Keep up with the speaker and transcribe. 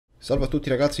Salve a tutti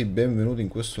ragazzi, benvenuti in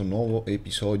questo nuovo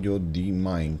episodio di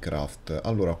Minecraft.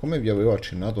 Allora, come vi avevo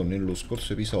accennato nello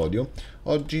scorso episodio,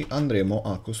 oggi andremo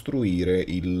a costruire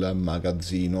il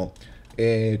magazzino.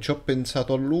 E ci ho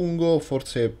pensato a lungo,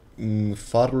 forse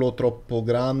farlo troppo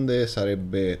grande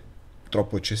sarebbe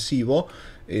troppo eccessivo,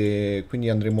 e quindi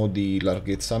andremo di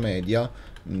larghezza media.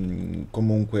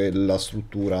 Comunque la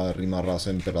struttura rimarrà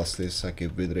sempre la stessa che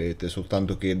vedrete,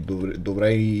 soltanto che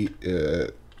dovrei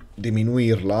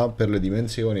diminuirla per le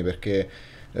dimensioni perché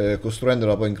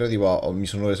costruendola poi in creativa mi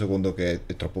sono reso conto che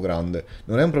è troppo grande.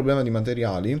 Non è un problema di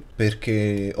materiali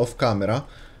perché off camera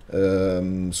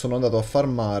sono andato a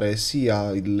farmare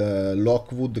sia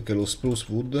l'oakwood che lo spruce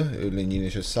wood, i legni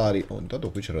necessari. Oh, intanto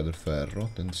qui c'era del ferro,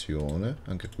 attenzione,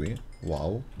 anche qui,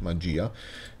 wow, magia.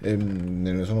 Me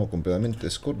ne sono completamente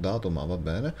scordato, ma va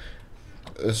bene.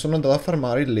 Sono andato a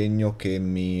farmare il legno che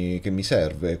mi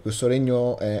serve. Questo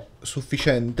legno è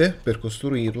sufficiente per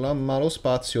costruirla, ma lo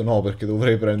spazio no, perché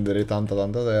dovrei prendere tanta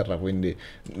terra, quindi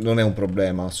non è un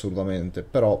problema assolutamente.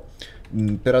 Però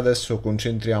per adesso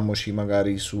concentriamoci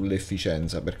magari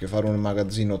sull'efficienza, perché fare un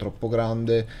magazzino troppo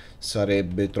grande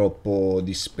sarebbe troppo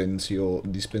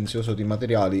dispenzioso di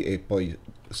materiali e poi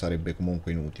sarebbe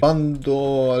comunque inutile.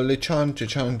 Bando alle ciance,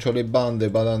 ciancio le bande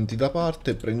badanti da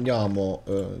parte, prendiamo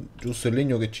giusto il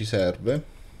legno che ci serve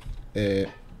e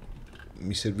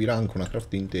mi servirà anche una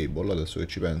crafting table adesso che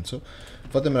ci penso.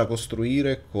 Fatemela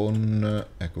costruire con,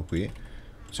 ecco qui,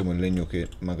 usiamo il legno che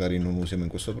magari non usiamo in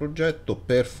questo progetto,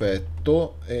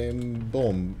 perfetto, e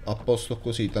boom, a posto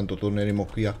così, tanto torneremo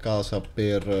qui a casa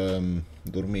per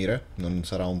dormire, non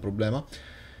sarà un problema.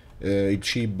 Il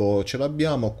cibo ce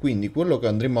l'abbiamo, quindi quello che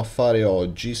andremo a fare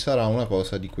oggi sarà una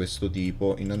cosa di questo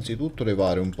tipo. Innanzitutto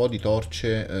levare un po' di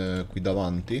torce qui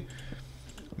davanti.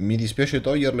 Mi dispiace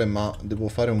toglierle, ma devo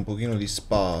fare un pochino di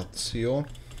spazio.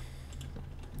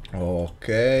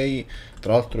 Ok,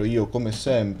 tra l'altro io come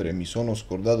sempre mi sono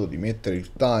scordato di mettere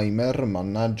il timer,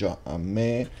 mannaggia a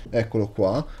me. Eccolo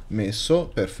qua,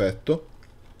 messo, perfetto.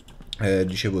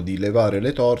 Dicevo di levare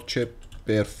le torce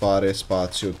per fare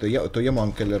spazio. Togliamo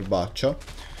anche l'erbaccia.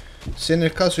 Se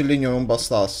nel caso il legno non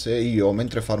bastasse, io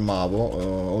mentre farmavo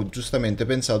ho giustamente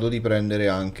pensato di prendere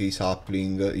anche i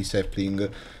sapling,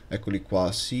 eccoli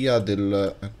qua, sia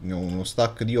ne ho uno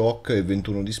stack di oak e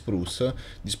 21 di spruce.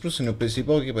 Di spruce ne ho presi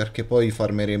pochi perché poi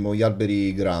farmeremo gli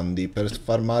alberi grandi. Per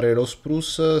farmare lo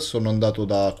spruce sono andato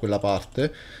da quella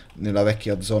parte, nella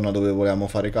vecchia zona dove volevamo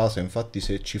fare casa. Infatti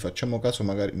se ci facciamo caso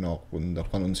magari no, da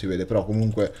qua non si vede, però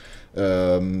comunque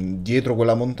dietro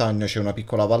quella montagna c'è una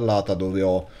piccola vallata dove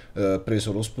ho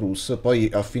preso lo spruce. Poi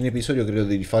a fine episodio credo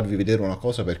di farvi vedere una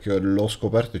cosa perché l'ho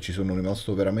scoperto e ci sono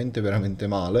rimasto veramente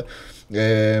male.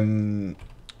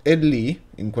 E lì,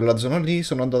 in quella zona lì,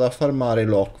 sono andato a farmare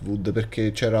l'oakwood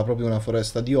perché c'era proprio una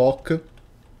foresta di oak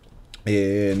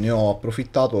e ne ho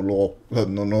approfittato,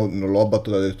 non l'ho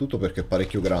abbattuta del tutto perché è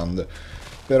parecchio grande,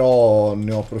 però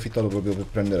ne ho approfittato proprio per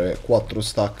prendere 4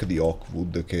 stack di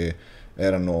oakwood che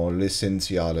erano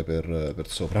l'essenziale per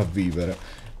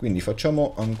sopravvivere. Quindi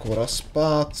facciamo ancora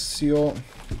spazio.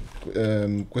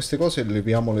 Queste cose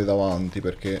leviamole davanti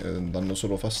perché danno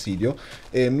solo fastidio.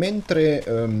 E mentre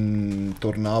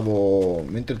tornavo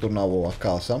a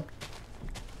casa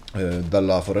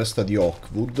dalla foresta di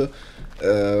Oakwood,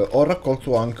 ho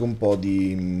raccolto anche un po'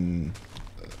 di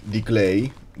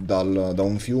clay da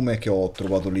un fiume che ho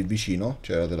trovato lì vicino.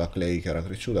 C'era della clay che era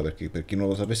cresciuta, perché per chi non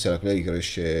lo sapesse la clay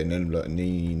cresce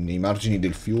nei margini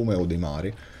del fiume o dei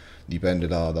mari, dipende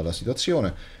dalla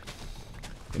situazione.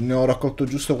 Ne ho raccolto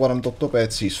giusto 48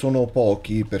 pezzi, sono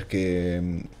pochi perché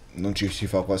non ci si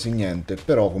fa quasi niente,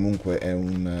 però comunque è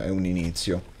un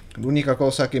inizio. L'unica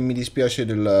cosa che mi dispiace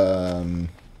della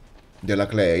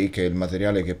clay, che è il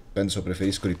materiale che penso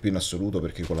preferisco di più in assoluto,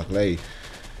 perché con la clay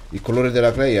il colore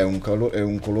della clay è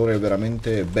un colore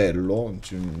veramente bello,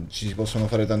 ci si possono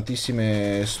fare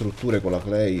tantissime strutture con la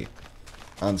clay,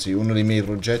 anzi uno dei miei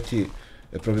progetti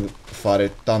è proprio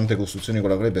fare tante costruzioni con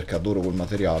la clay perché adoro quel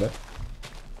materiale,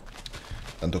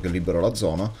 tanto che libero la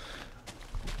zona.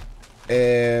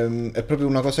 È proprio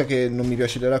una cosa che non mi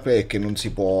piace della clay, è che non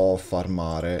si può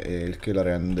farmare, e il che la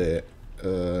rende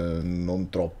non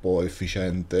troppo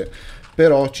efficiente.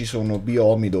 Però ci sono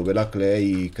biomi dove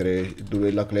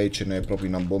dove la clay ce n'è proprio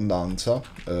in abbondanza.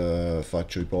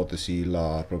 Faccio ipotesi,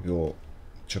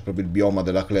 c'è proprio il bioma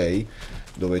della clay,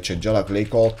 dove c'è già la clay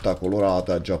cotta,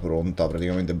 colorata, già pronta,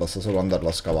 praticamente basta solo andarla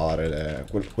a scavare.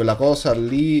 Quella cosa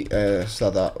lì è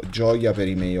stata gioia per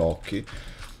i miei occhi.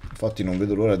 Infatti non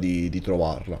vedo l'ora di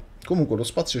trovarla. Comunque lo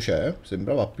spazio c'è,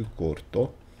 sembrava più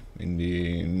corto,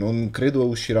 quindi non credo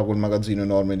uscirà quel magazzino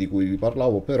enorme di cui vi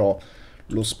parlavo, però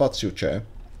lo spazio c'è.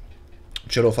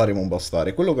 ce lo faremo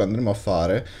bastare. Quello che andremo a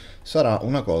fare sarà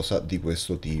una cosa di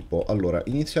questo tipo. Allora,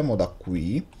 iniziamo da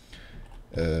qui.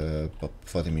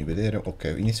 Fatemi vedere.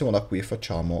 Ok, iniziamo da qui e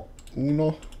facciamo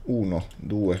 1, 1,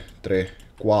 2, 3,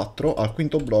 4. Al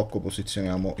quinto blocco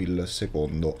posizioniamo il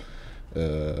secondo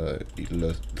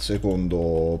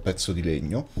pezzo di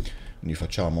legno. Quindi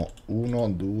facciamo 1,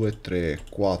 2, 3,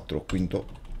 4, quinto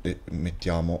e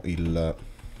mettiamo il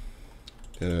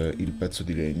pezzo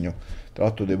di legno. Tra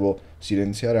l'altro devo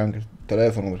silenziare anche il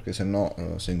telefono perché sennò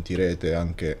sentirete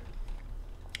anche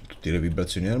tutte le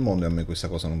vibrazioni del mondo e a me questa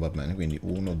cosa non va bene. Quindi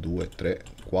 1, 2, 3,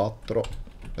 4,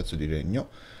 pezzo di legno.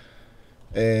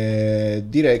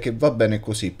 Direi che va bene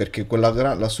così perché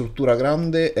la struttura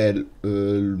grande è,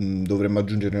 dovremmo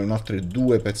aggiungere un altri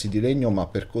due pezzi di legno, ma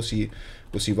per così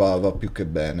va più che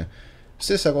bene.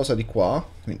 Stessa cosa di qua,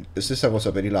 stessa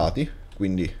cosa per i lati,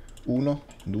 quindi 1,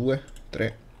 2,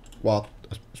 3, 4,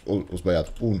 ho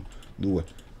sbagliato, 1, 2,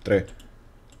 3,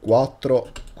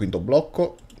 4, quinto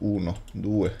blocco, 1,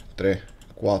 2, 3,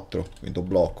 4, quinto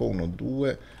blocco, 1,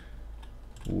 2,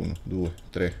 1, 2,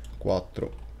 3,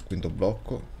 4, quinto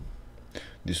blocco,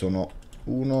 di sono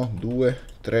 1, 2,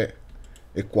 3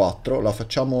 e 4, la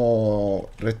facciamo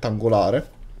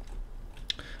rettangolare,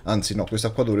 anzi no, questa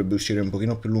qua dovrebbe uscire un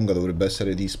pochino più lunga, dovrebbe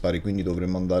essere dispari, quindi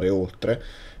dovremmo andare oltre,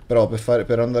 però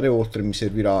per andare oltre mi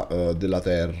servirà della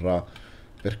terra,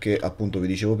 perché appunto vi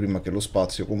dicevo prima che lo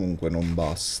spazio comunque non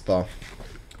basta,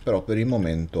 però per il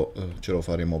momento ce lo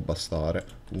faremo bastare.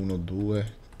 1,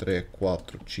 2, 3,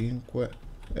 4, 5,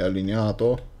 è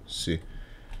allineato? Sì.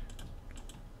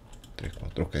 3,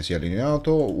 4, ok, si è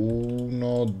allineato.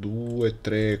 1, 2,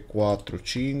 3, 4,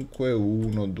 5,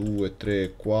 1, 2,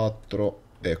 3, 4,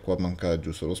 e qua manca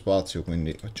giusto lo spazio,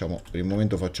 quindi facciamo, per il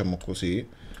momento facciamo così.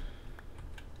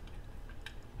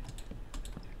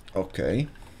 Ok, e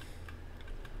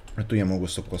togliamo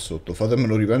questo qua sotto.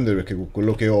 Fatemelo riprendere perché con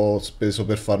quello che ho speso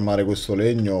per farmare questo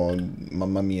legno,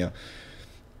 mamma mia.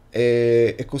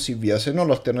 E così via. Se no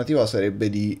l'alternativa sarebbe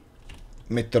di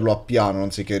metterlo a piano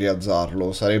anziché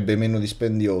rialzarlo, sarebbe meno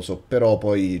dispendioso, però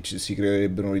poi si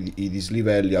creerebbero i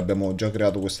dislivelli. Abbiamo già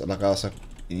creato la casa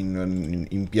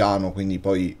in piano, quindi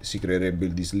poi si creerebbe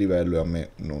il dislivello e a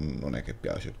me non è che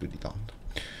piace più di tanto.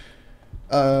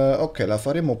 Ok, la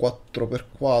faremo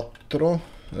 4x4.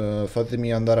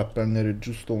 Fatemi andare a prendere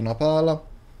giusto una pala.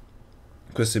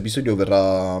 Questo episodio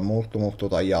verrà molto molto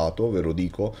tagliato, ve lo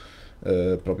dico,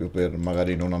 proprio per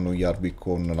magari non annoiarvi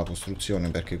con la costruzione,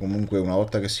 perché comunque una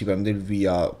volta che si prende il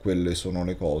via, quelle sono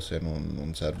le cose,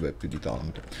 non serve più di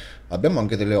tanto. Abbiamo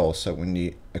anche delle ossa,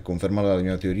 quindi è confermata la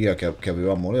mia teoria che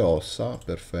avevamo le ossa,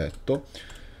 perfetto.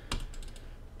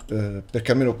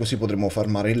 Perché almeno così potremo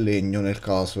farmare il legno nel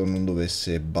caso non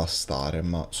dovesse bastare,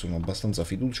 ma sono abbastanza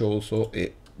fiducioso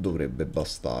e dovrebbe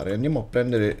bastare. Andiamo a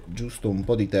prendere giusto un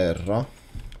po' di terra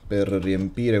per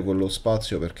riempire quello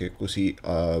spazio, perché così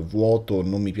vuoto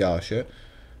non mi piace,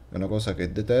 è una cosa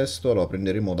che detesto. Allora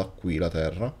prenderemo da qui la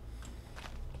terra,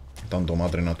 tanto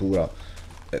madre natura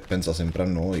pensa sempre a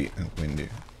noi, quindi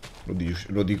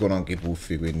lo dicono anche i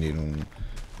puffi, quindi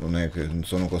non è che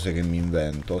sono cose che mi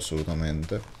invento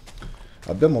assolutamente.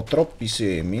 Abbiamo troppi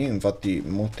semi, infatti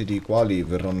molti di quali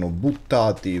verranno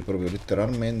buttati proprio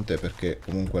letteralmente, perché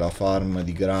comunque la farm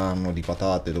di grano, di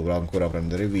patate dovrà ancora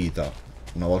prendere vita.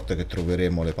 Una volta che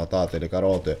troveremo le patate e le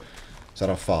carote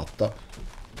sarà fatta.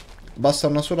 Basta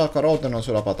una sola carota e una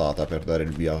sola patata per dare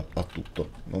il via a tutto.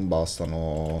 Non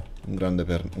bastano un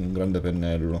grande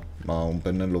pennello, ma un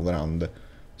pennello grande.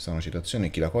 Questa è una citazione,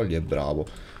 chi la coglie è bravo.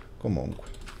 Comunque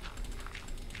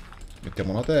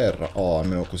mettiamo la terra,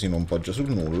 almeno così non poggia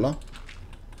sul nulla.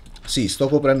 Sì, sto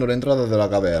coprendo l'entrata della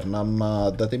caverna, ma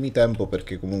datemi tempo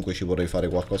perché comunque ci vorrei fare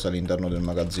qualcosa all'interno del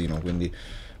magazzino, quindi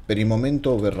per il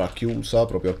momento verrà chiusa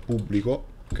proprio al pubblico,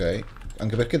 ok?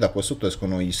 Anche perché da qua sotto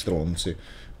escono gli stronzi,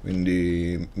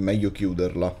 quindi meglio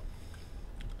chiuderla.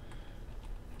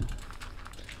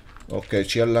 Ok,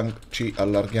 ci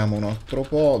allarghiamo un altro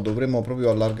po', dovremmo proprio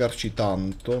allargarci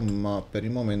tanto, ma per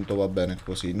il momento va bene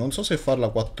così. Non so se farla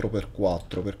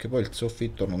 4x4, perché poi il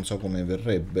soffitto non so come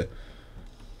verrebbe.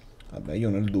 Vabbè, io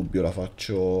nel dubbio la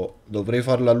faccio... Dovrei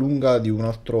farla lunga di un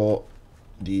altro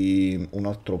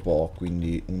po',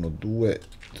 quindi 1, 2,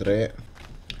 3...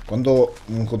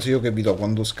 Un consiglio che vi do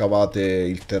quando scavate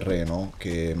il terreno,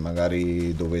 che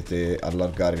magari dovete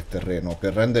allargare il terreno,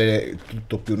 per rendere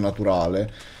tutto più naturale,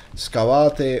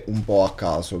 scavate un po' a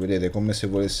caso, vedete, come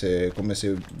se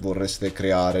vorreste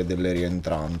creare delle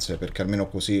rientranze, perché almeno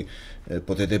così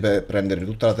potete prendere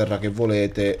tutta la terra che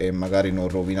volete e magari non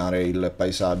rovinare il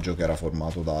paesaggio che era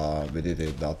formato da,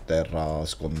 vedete, da terra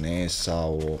sconnessa,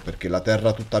 o perché la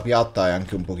terra tutta piatta è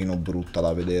anche un pochino brutta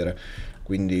da vedere.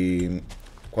 quindi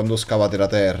quando scavate la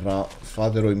terra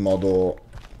fatelo in modo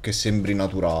che sembri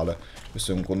naturale.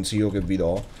 Questo è un consiglio che vi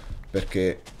do,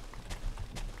 perché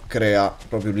crea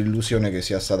proprio l'illusione che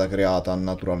sia stata creata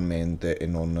naturalmente e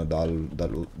non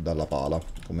dalla pala,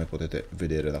 come potete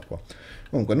vedere da qua.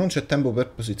 Comunque non c'è tempo per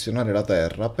posizionare la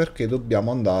terra perché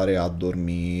dobbiamo andare a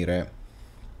dormire.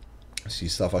 Si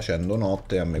sta facendo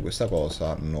notte e a me questa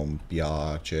cosa non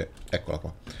piace. Eccola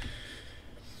qua.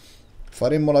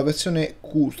 Faremmo la versione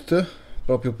curt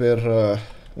proprio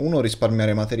per uno,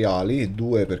 risparmiare materiali,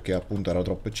 due, perché appunto era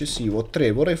troppo eccessivo,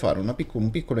 tre, vorrei fare un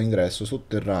piccolo ingresso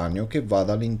sotterraneo che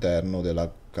vada all'interno della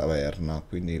caverna,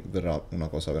 quindi verrà una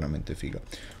cosa veramente figa.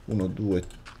 1, 2,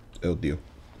 oddio,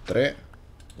 3,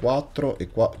 4 e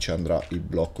qua ci andrà il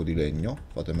blocco di legno,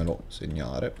 fatemelo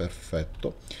segnare,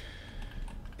 perfetto.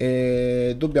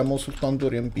 E dobbiamo soltanto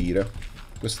riempire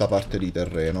questa parte di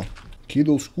terreno.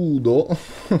 Chiedo scudo.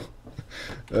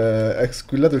 È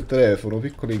squillato il telefono,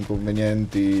 piccoli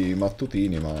inconvenienti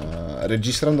mattutini, ma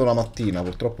registrando la mattina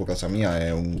purtroppo casa mia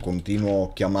è un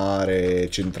continuo chiamare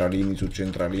centralini su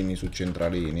centralini su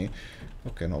centralini.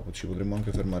 Ok, no, ci potremmo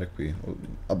anche fermare qui.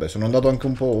 Vabbè, sono andato anche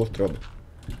un po' oltre, vabbè.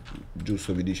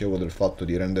 Giusto, vi dicevo del fatto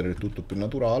di rendere il tutto più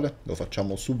naturale, lo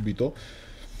facciamo subito.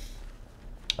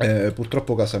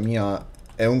 Purtroppo casa mia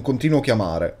è un continuo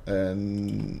chiamare,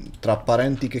 tra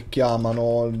parenti che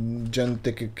chiamano,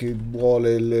 gente che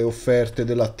vuole le offerte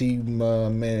della team. A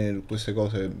me queste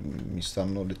cose mi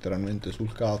stanno letteralmente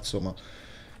sul cazzo, ma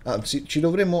anzi ci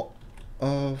dovremmo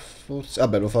forse,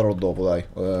 vabbè, lo farò dopo, dai.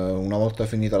 Una volta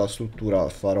finita la struttura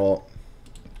farò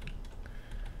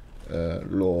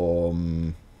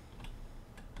lo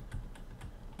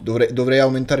dovrei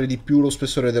aumentare di più lo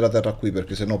spessore della terra qui,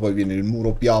 perché sennò poi viene il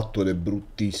muro piatto ed è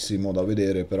bruttissimo da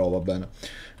vedere, però va bene.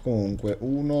 Comunque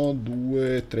 1,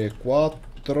 2, 3,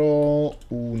 4,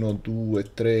 1,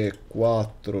 2, 3,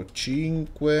 4,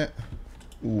 5,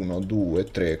 1, 2,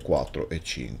 3, 4 e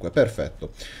 5.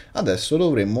 Perfetto. Adesso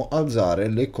dovremmo alzare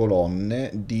le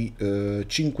colonne di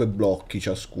 5 blocchi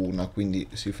ciascuna, quindi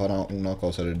si farà una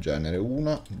cosa del genere.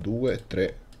 1, 2,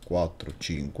 3, 4,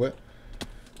 5.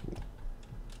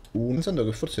 Pensando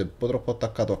che forse è un po' troppo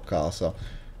attaccato a casa,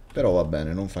 però va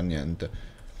bene, non fa niente.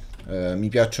 Mi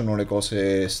piacciono le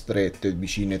cose strette,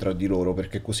 vicine tra di loro,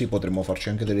 perché così potremmo farci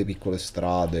anche delle piccole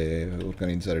strade,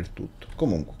 organizzare il tutto.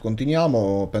 Comunque,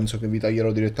 continuiamo, penso che vi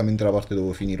taglierò direttamente la parte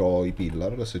dove finirò i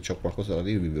pillar, se c'è qualcosa da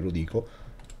dirvi ve lo dico.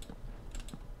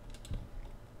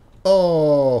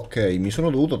 Ok, mi sono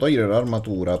dovuto togliere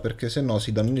l'armatura perché sennò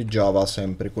si danneggiava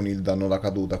sempre con il danno da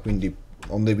caduta, quindi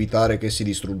onde evitare che si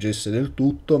distruggesse del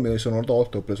tutto me ne sono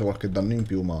tolto, ho preso qualche danno in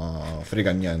più, ma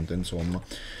frega niente, insomma.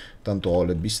 Tanto ho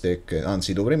le bistecche,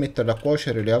 anzi dovrei metterle a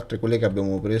cuocere le altre, quelle che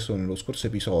abbiamo preso nello scorso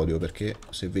episodio, perché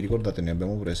se vi ricordate ne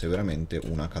abbiamo prese veramente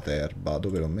una caterba.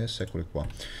 Dove l'ho messa? Eccole qua.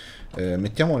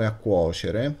 Mettiamole a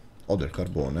cuocere. Ho del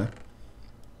carbone?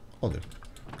 Ho del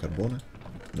carbone?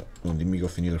 No, non dimmi che ho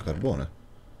finito il carbone.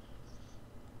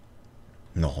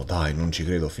 No, dai, non ci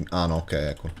credo. Ah, no, ok,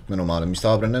 ecco. Meno male, mi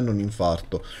stava prendendo un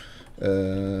infarto.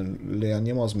 Le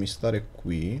andiamo a smistare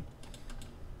qui.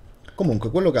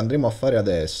 Comunque, quello che andremo a fare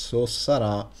adesso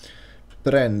sarà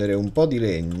prendere un po' di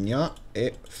legna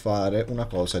e fare una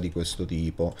cosa di questo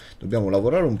tipo. Dobbiamo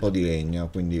lavorare un po' di legna,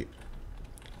 quindi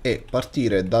e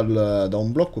partire da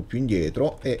un blocco più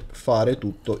indietro e fare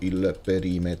tutto il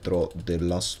perimetro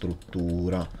della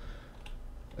struttura.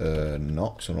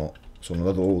 No, sono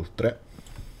andato oltre.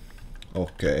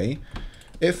 Ok.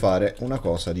 E fare una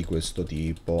cosa di questo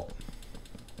tipo.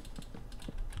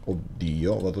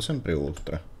 Oddio, vado sempre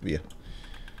oltre. Via.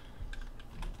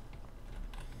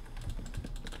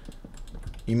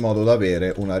 In modo da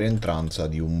avere una rientranza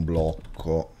di un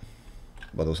blocco.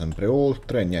 Vado sempre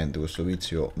oltre. Niente, questo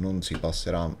vizio non si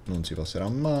passerà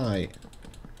mai.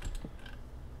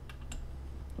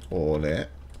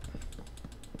 Ole.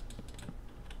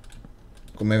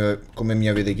 Come mi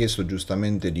avete chiesto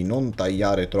giustamente di non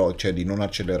tagliare troppo, cioè di non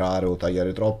accelerare o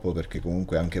tagliare troppo, perché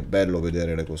comunque è anche bello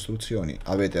vedere le costruzioni.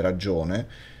 Avete ragione,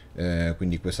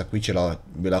 quindi questa qui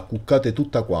ve la cuccate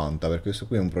tutta quanta, perché questo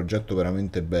qui è un progetto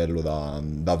veramente bello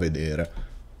da vedere.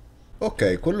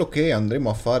 Ok, quello che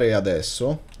andremo a fare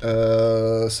adesso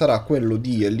sarà quello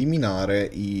di eliminare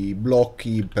i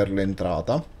blocchi per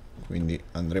l'entrata, quindi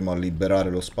andremo a liberare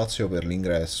lo spazio per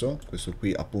l'ingresso. Questo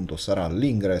qui appunto sarà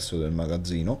l'ingresso del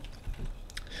magazzino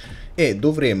e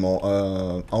dovremo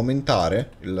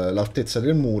aumentare l'altezza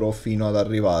del muro fino ad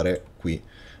arrivare qui.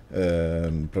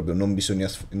 Proprio non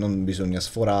bisogna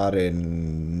sforare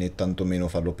né tantomeno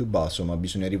farlo più basso, ma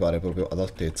bisogna arrivare proprio ad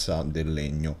altezza del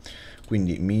legno.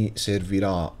 Quindi mi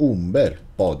servirà un bel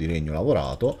po' di legno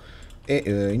lavorato,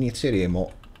 e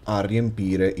inizieremo a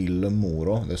riempire il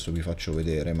muro. Adesso vi faccio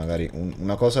vedere, magari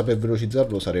una cosa per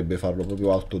velocizzarlo sarebbe farlo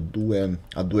proprio alto 2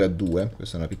 a 2 a 2.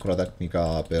 Questa è una piccola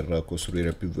tecnica per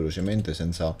costruire più velocemente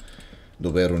senza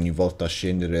dover ogni volta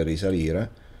scendere e risalire.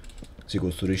 Si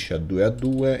costruisce a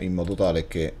 2 in modo tale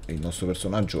che il nostro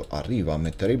personaggio arriva a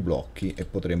mettere i blocchi e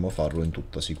potremo farlo in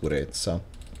tutta sicurezza,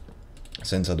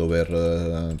 senza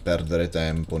dover perdere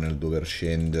tempo nel dover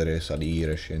scendere,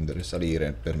 salire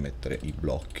per mettere i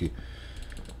blocchi.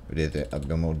 Vedete,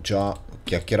 abbiamo già,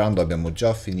 chiacchierando, abbiamo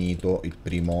già finito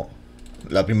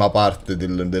la prima parte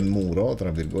del muro,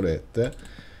 tra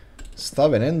virgolette. Sta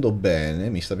venendo bene,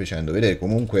 mi sta piacendo. Vedete,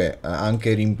 comunque,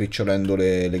 anche rimpicciolendo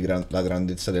la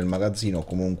grandezza del magazzino,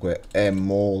 comunque è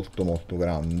molto molto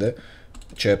grande.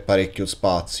 C'è parecchio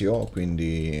spazio,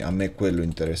 quindi a me quello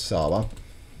interessava.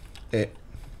 E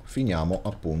finiamo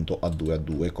appunto a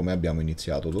 2 come abbiamo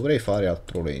iniziato. Dovrei fare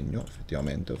altro legno,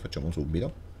 effettivamente, lo facciamo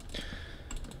subito.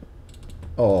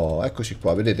 Oh, eccoci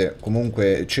qua, vedete,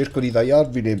 comunque cerco di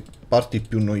tagliarvi le parti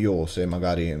più noiose,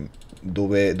 magari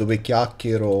dove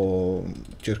chiacchiero,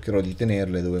 cercherò di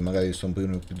tenerle, dove magari sto un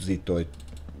pochino più zitto. E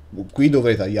qui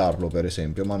dovrei tagliarlo, per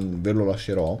esempio, ma ve lo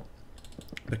lascerò,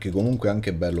 perché comunque è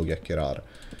anche bello chiacchierare.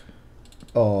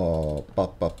 Oh,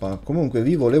 comunque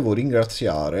vi volevo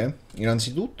ringraziare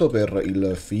innanzitutto per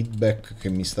il feedback che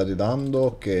mi state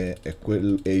dando, che è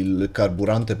il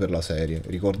carburante per la serie.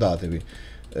 Ricordatevi,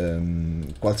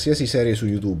 qualsiasi serie su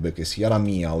YouTube, che sia la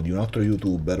mia o di un altro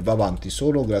YouTuber, va avanti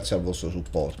solo grazie al vostro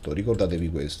supporto. Ricordatevi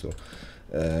questo.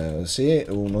 Se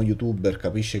uno YouTuber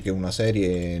capisce che una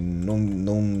serie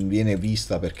non viene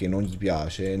vista perché non gli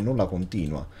piace, non la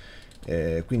continua.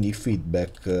 Quindi il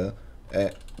feedback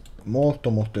è molto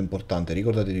molto importante,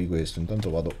 ricordatevi questo. Intanto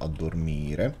vado a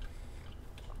dormire.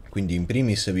 Quindi in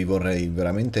primis vi vorrei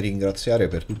veramente ringraziare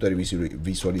per tutte le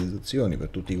visualizzazioni, per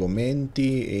tutti i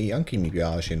commenti e anche i mi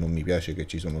piace e non mi piace che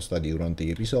ci sono stati durante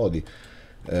gli episodi.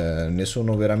 Ne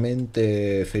sono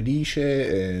veramente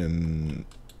felice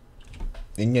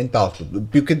e nient'altro.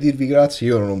 Più che dirvi grazie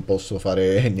io non posso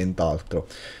fare nient'altro.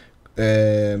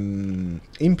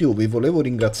 In più vi volevo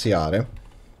ringraziare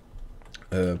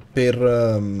per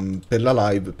la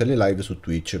live, per le live su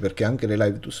Twitch, perché anche le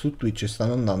live su Twitch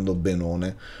stanno andando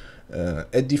benone.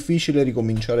 È difficile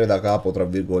ricominciare da capo, tra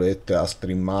virgolette, a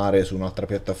streamare su un'altra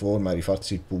piattaforma e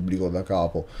rifarsi il pubblico da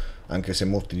capo, anche se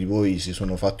molti di voi si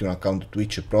sono fatti un account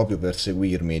Twitch proprio per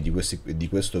seguirmi e di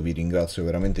questo vi ringrazio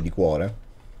veramente di cuore.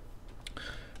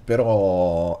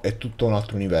 Però è tutto un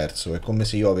altro universo, è come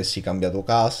se io avessi cambiato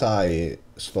casa e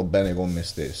sto bene con me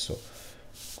stesso.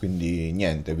 Quindi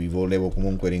niente, vi volevo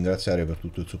comunque ringraziare per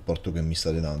tutto il supporto che mi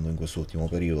state dando in quest'ultimo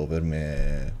periodo. Per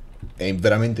me è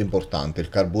veramente importante, il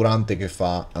carburante che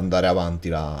fa andare avanti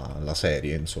la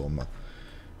serie, insomma.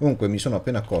 Comunque mi sono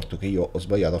appena accorto che io ho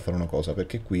sbagliato a fare una cosa,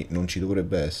 perché qui non ci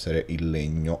dovrebbe essere il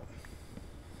legno.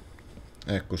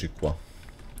 Eccoci qua.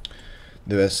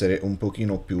 Deve essere un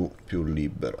pochino più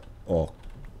libero.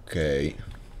 Ok,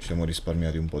 ci siamo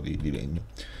risparmiati un po' di legno.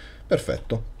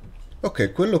 Perfetto.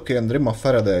 Ok, quello che andremo a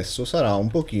fare adesso sarà un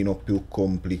pochino più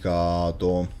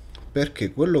complicato,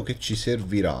 perché quello che ci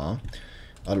servirà...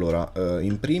 Allora,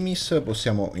 in primis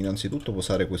possiamo innanzitutto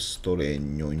posare questo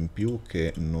legno in più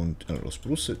che non... lo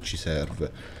spruce ci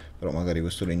serve, però magari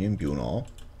questo legno in più no.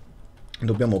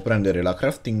 Dobbiamo prendere la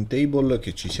crafting table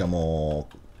che ci siamo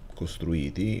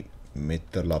costruiti,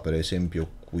 metterla per esempio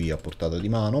qui a portata di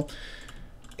mano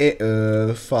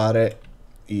e fare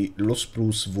lo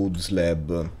spruce wood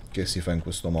slab, che si fa in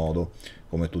questo modo,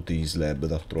 come tutti gli slab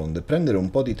d'altronde. Prendere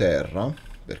un po' di terra,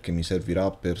 perché mi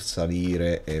servirà per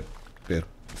salire e per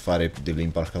fare delle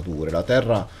impalcature. La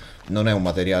terra non è un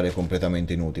materiale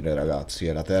completamente inutile, ragazzi,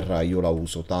 e la terra io la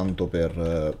uso tanto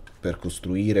per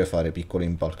costruire, fare piccole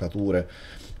impalcature,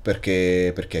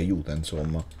 perché aiuta,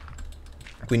 insomma.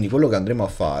 Quindi quello che andremo a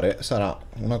fare sarà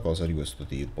una cosa di questo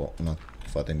tipo.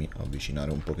 Fatemi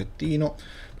avvicinare un pochettino,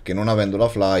 perché non avendo la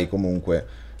fly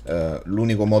comunque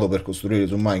l'unico modo per costruire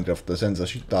su Minecraft senza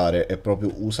cheatare è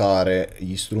proprio usare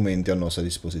gli strumenti a nostra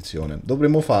disposizione.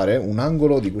 Dovremo fare un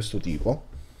angolo di questo tipo,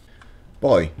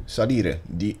 poi salire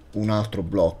di un altro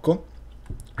blocco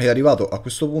e arrivato a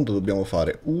questo punto dobbiamo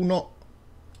fare 1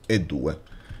 e 2.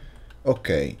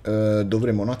 Ok,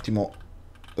 dovremo un attimo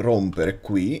rompere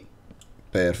qui,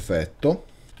 perfetto,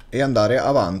 e andare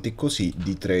avanti così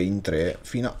di 3 in 3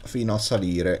 fino a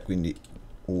salire, quindi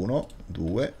 1,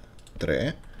 2,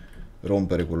 3,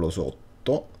 rompere quello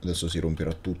sotto, adesso si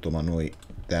romperà tutto ma noi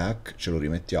tac, ce lo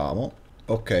rimettiamo.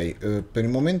 Ok, per il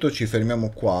momento ci fermiamo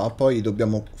qua, poi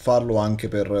dobbiamo farlo anche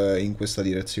in questa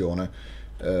direzione,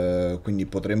 quindi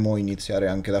potremmo iniziare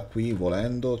anche da qui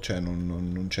volendo, cioè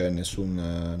non c'è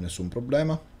nessun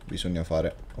problema. Bisogna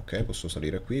fare, ok, posso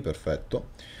salire qui, perfetto.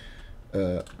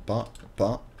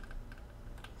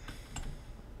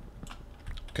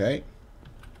 Ok,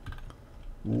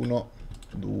 1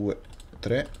 2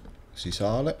 3, si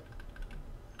sale,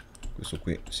 questo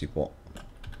qui si può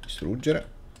distruggere,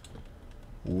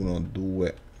 1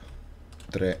 2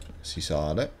 3, si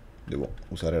sale, devo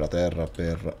usare la terra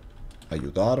per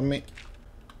aiutarmi,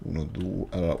 1 2,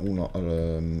 allora 1,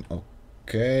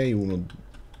 ok, 1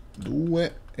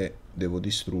 2 e devo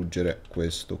distruggere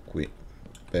questo qui,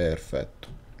 perfetto,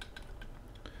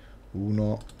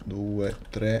 1 2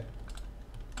 3,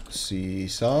 si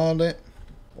sale,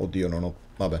 oddio non ho,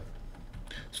 vabbè,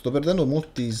 sto perdendo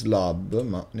molti slab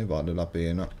ma ne vale la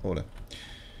pena. Olè.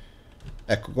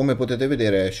 Ecco, come potete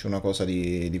vedere esce una cosa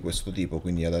di questo tipo,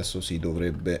 quindi adesso si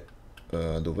dovrebbe,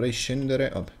 dovrei scendere,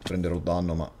 vabbè, prenderò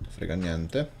danno ma frega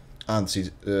niente.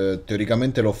 Anzi,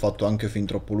 teoricamente l'ho fatto anche fin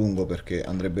troppo lungo, perché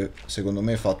andrebbe secondo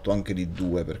me fatto anche di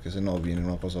 2, perché sennò viene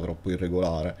una cosa troppo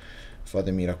irregolare.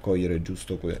 Fatemi raccogliere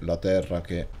giusto la terra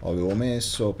che avevo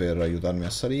messo per aiutarmi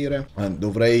a salire.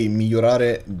 Dovrei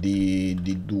migliorare di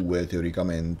 2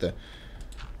 teoricamente.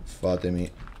 Fatemi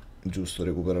giusto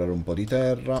recuperare un po' di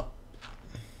terra,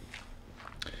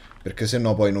 perché se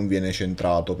no poi non viene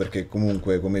centrato, perché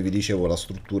comunque come vi dicevo la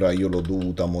struttura io l'ho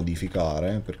dovuta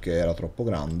modificare perché era troppo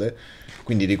grande,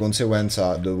 quindi di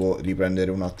conseguenza devo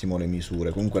riprendere un attimo le misure.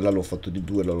 Comunque là l'ho fatto di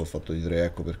 2, là l'ho fatto di 3,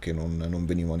 ecco perché non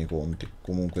venivano i conti.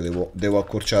 Comunque devo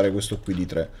accorciare questo qui di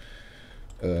 3.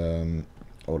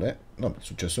 Olè, non è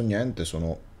successo niente,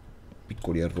 sono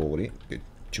piccoli errori che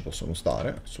ci possono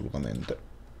stare assolutamente.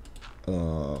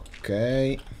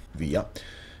 Ok, via.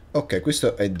 Ok,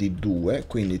 questo è di 2,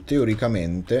 quindi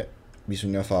teoricamente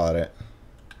bisogna fare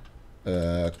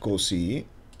così,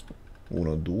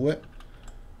 1, 2,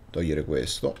 togliere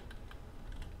questo,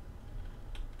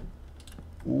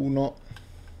 1,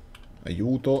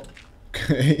 aiuto,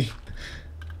 ok,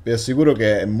 vi assicuro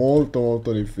che è molto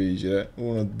difficile,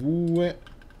 1, 2,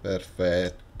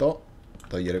 perfetto,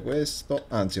 togliere questo,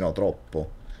 anzi no,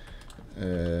 troppo.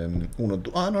 1,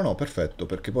 2, ah no, perfetto,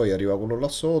 perché poi arriva quello là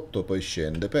sotto, poi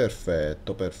scende,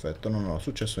 perfetto, non è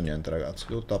successo niente ragazzi,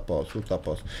 tutto a posto,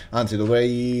 anzi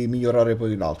dovrei migliorare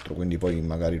poi l'altro, quindi poi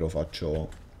magari lo faccio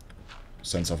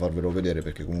senza farvelo vedere,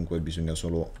 perché comunque bisogna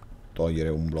solo togliere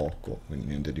un blocco, quindi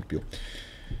niente di più,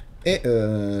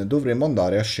 e dovremmo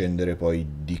andare a scendere poi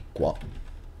di qua,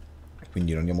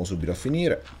 quindi lo andiamo subito a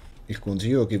finire. Il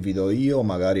consiglio che vi do io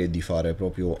magari è di fare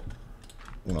proprio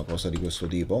una cosa di questo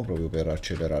tipo, proprio per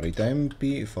accelerare i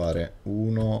tempi, fare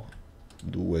 1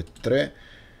 2 3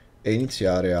 e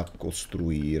iniziare a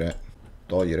costruire,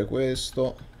 togliere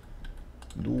questo,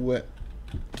 2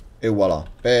 e voilà,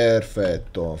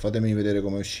 perfetto, fatemi vedere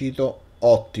come è uscito,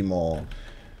 ottimo.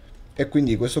 E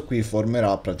quindi questo qui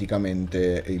formerà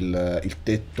praticamente il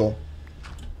tetto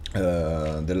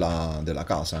della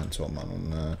casa, insomma,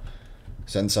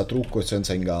 senza trucco e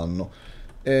senza inganno.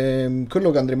 Quello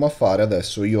che andremo a fare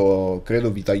adesso, io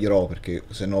credo vi taglierò perché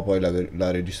sennò poi la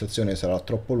registrazione sarà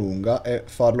troppo lunga, è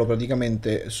farlo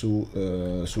praticamente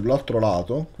sull'altro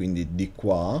lato, quindi di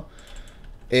qua,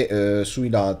 e sui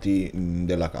lati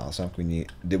della casa, quindi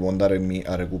devo andarmi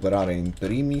a recuperare in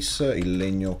primis il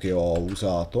legno che ho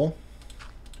usato.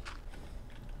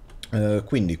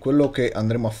 Quindi quello che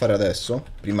andremo a fare adesso,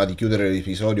 prima di chiudere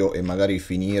l'episodio e magari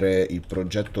finire il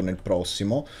progetto nel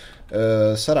prossimo,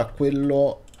 sarà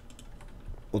quello...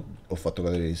 ho fatto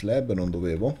cadere gli slab, non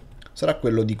dovevo. Sarà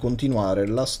quello di continuare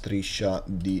la striscia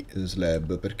di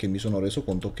slab, perché mi sono reso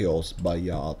conto che ho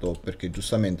sbagliato, perché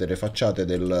giustamente le facciate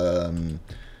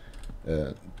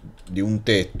di un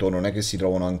tetto non è che si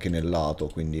trovano anche nel lato,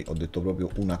 quindi ho detto proprio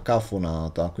una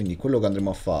cafonata. Quindi quello che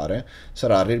andremo a fare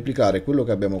sarà replicare quello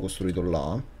che abbiamo costruito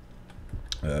là,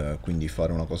 quindi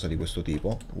fare una cosa di questo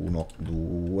tipo, 1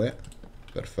 2,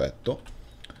 perfetto,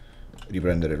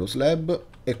 riprendere lo slab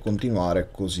e continuare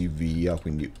così via,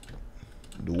 quindi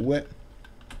 2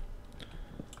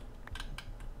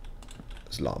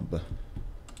 slab,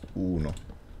 1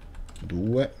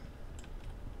 2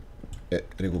 e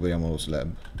recuperiamo lo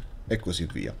slab e così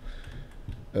via.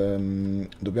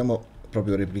 Dobbiamo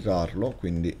proprio replicarlo,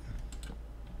 quindi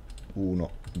 1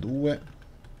 2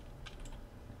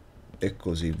 e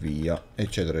così via,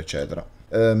 eccetera eccetera.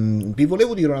 Vi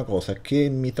volevo dire una cosa che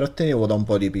mi trattenevo da un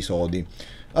po' di episodi.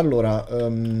 Allora,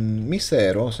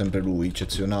 Mistero, sempre lui,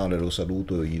 eccezionale, lo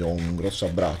saluto, gli do un grosso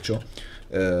abbraccio,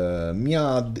 mi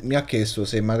ha chiesto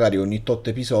se magari ogni tot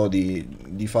episodi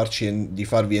di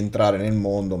farvi entrare nel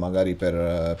mondo, magari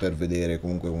per vedere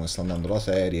comunque come sta andando la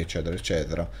serie, eccetera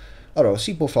eccetera. Allora,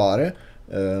 si può fare,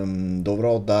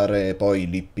 dovrò dare poi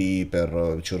l'IP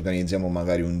per, ci organizziamo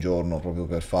magari un giorno proprio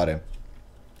per fare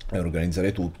e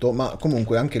organizzare tutto, ma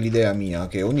comunque anche l'idea mia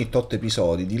che ogni tot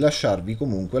episodi di lasciarvi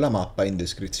comunque la mappa in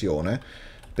descrizione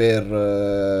per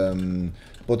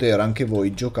poter anche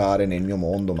voi giocare nel mio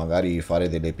mondo, magari fare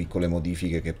delle piccole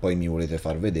modifiche che poi mi volete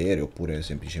far vedere, oppure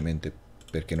semplicemente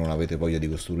perché non avete voglia di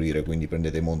costruire, quindi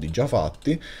prendete mondi già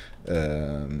fatti.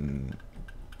 Ehm,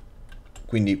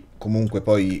 quindi comunque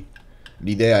poi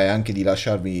l'idea è anche di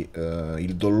lasciarvi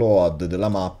il download della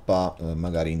mappa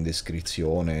magari in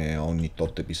descrizione ogni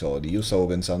tot episodi. Io stavo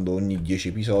pensando ogni 10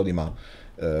 episodi, ma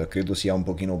credo sia un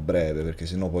pochino breve perché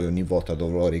sennò poi ogni volta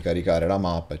dovrò ricaricare la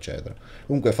mappa, eccetera.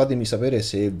 Comunque fatemi sapere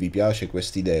se vi piace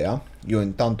quest'idea. Io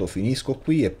intanto finisco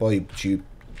qui e poi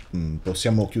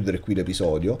possiamo chiudere qui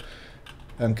l'episodio.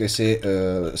 Anche se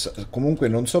comunque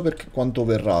non so quanto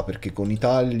verrà, perché con i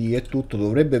tagli e tutto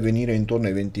dovrebbe venire intorno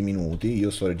ai 20 minuti. Io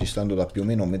sto registrando da più o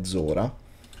meno mezz'ora,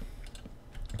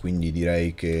 quindi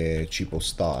direi che ci può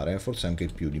stare. Forse anche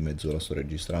più di mezz'ora sto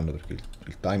registrando perché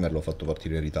il timer l'ho fatto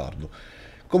partire in ritardo.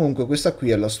 Comunque questa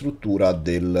qui è la struttura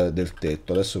del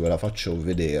tetto. Adesso ve la faccio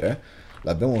vedere.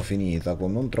 L'abbiamo finita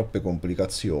con non troppe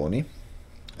complicazioni.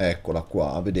 Eccola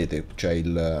qua, vedete c'è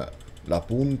la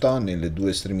punta nelle due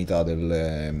estremità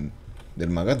del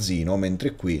magazzino,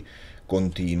 mentre qui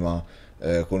continua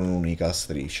con un'unica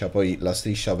striscia. Poi la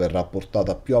striscia verrà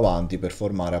portata più avanti per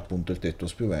formare appunto il tetto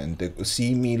spiovente,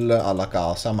 simil alla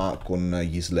casa ma con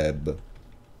gli slab,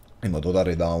 in modo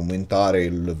tale da aumentare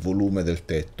il volume del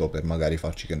tetto per magari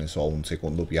farci, che ne so, un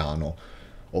secondo piano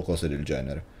o cose del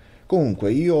genere.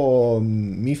 Comunque io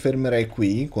mi fermerei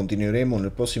qui, continueremo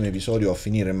nel prossimo episodio a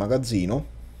finire il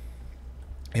magazzino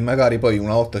e magari poi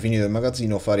una volta finito il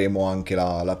magazzino faremo anche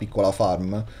la piccola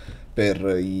farm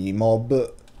per i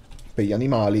mob, per gli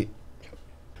animali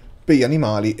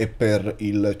e per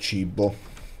il cibo.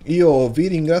 Io vi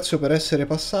ringrazio per essere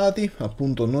passati,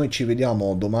 appunto noi ci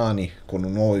vediamo domani con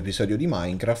un nuovo episodio di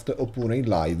Minecraft oppure in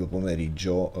live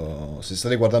pomeriggio, se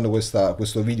state guardando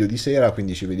questo video di sera,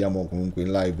 quindi ci vediamo comunque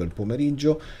in live il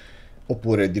pomeriggio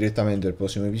oppure direttamente il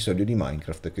prossimo episodio di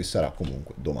Minecraft che sarà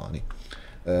comunque domani.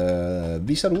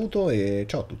 Vi saluto e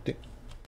ciao a tutti.